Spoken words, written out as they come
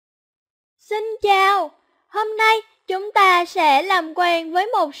Xin chào, hôm nay chúng ta sẽ làm quen với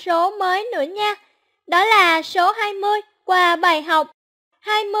một số mới nữa nha. Đó là số 20 qua bài học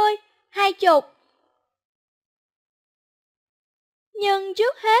 20, 20. Nhưng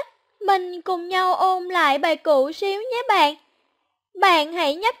trước hết, mình cùng nhau ôn lại bài cũ xíu nhé bạn. Bạn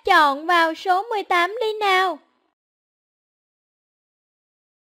hãy nhấp chọn vào số 18 đi nào.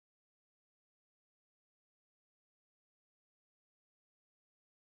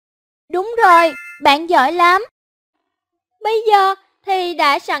 Đúng rồi, bạn giỏi lắm. Bây giờ thì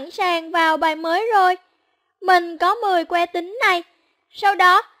đã sẵn sàng vào bài mới rồi. Mình có 10 que tính này, sau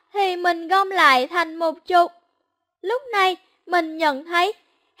đó thì mình gom lại thành một chục. Lúc này mình nhận thấy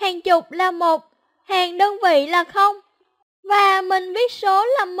hàng chục là 1, hàng đơn vị là 0 và mình viết số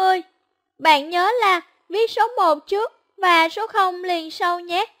là 10. Bạn nhớ là viết số 1 trước và số 0 liền sau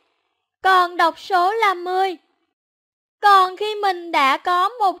nhé. Còn đọc số là 10. Còn khi mình đã có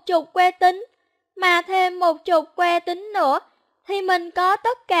một chục que tính mà thêm một chục que tính nữa thì mình có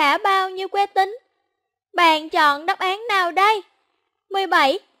tất cả bao nhiêu que tính? Bạn chọn đáp án nào đây?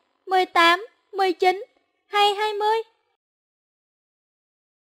 17, 18, 19 hay 20?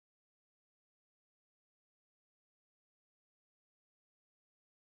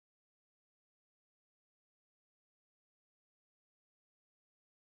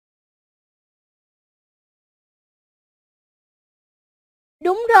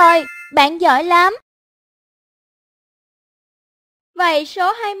 Đúng rồi, bạn giỏi lắm. Vậy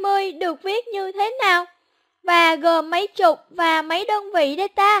số 20 được viết như thế nào? Và gồm mấy chục và mấy đơn vị đây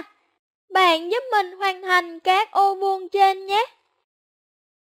ta? Bạn giúp mình hoàn thành các ô vuông trên nhé.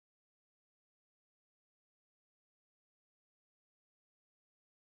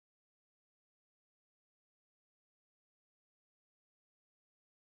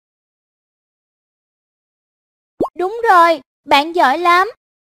 Đúng rồi, bạn giỏi lắm.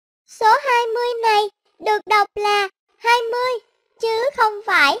 Số 20 này được đọc là 20, chứ không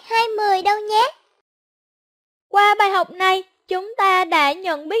phải 20 đâu nhé. Qua bài học này, chúng ta đã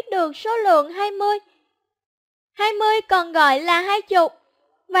nhận biết được số lượng 20. 20 còn gọi là 20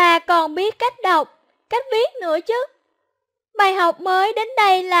 và còn biết cách đọc, cách viết nữa chứ. Bài học mới đến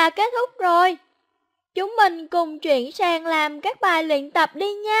đây là kết thúc rồi. Chúng mình cùng chuyển sang làm các bài luyện tập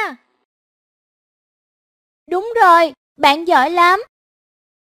đi nha. Đúng rồi, bạn giỏi lắm.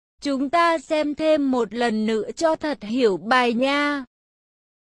 Chúng ta xem thêm một lần nữa cho thật hiểu bài nha.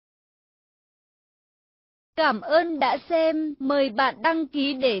 Cảm ơn đã xem. Mời bạn đăng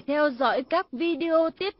ký để theo dõi các video tiếp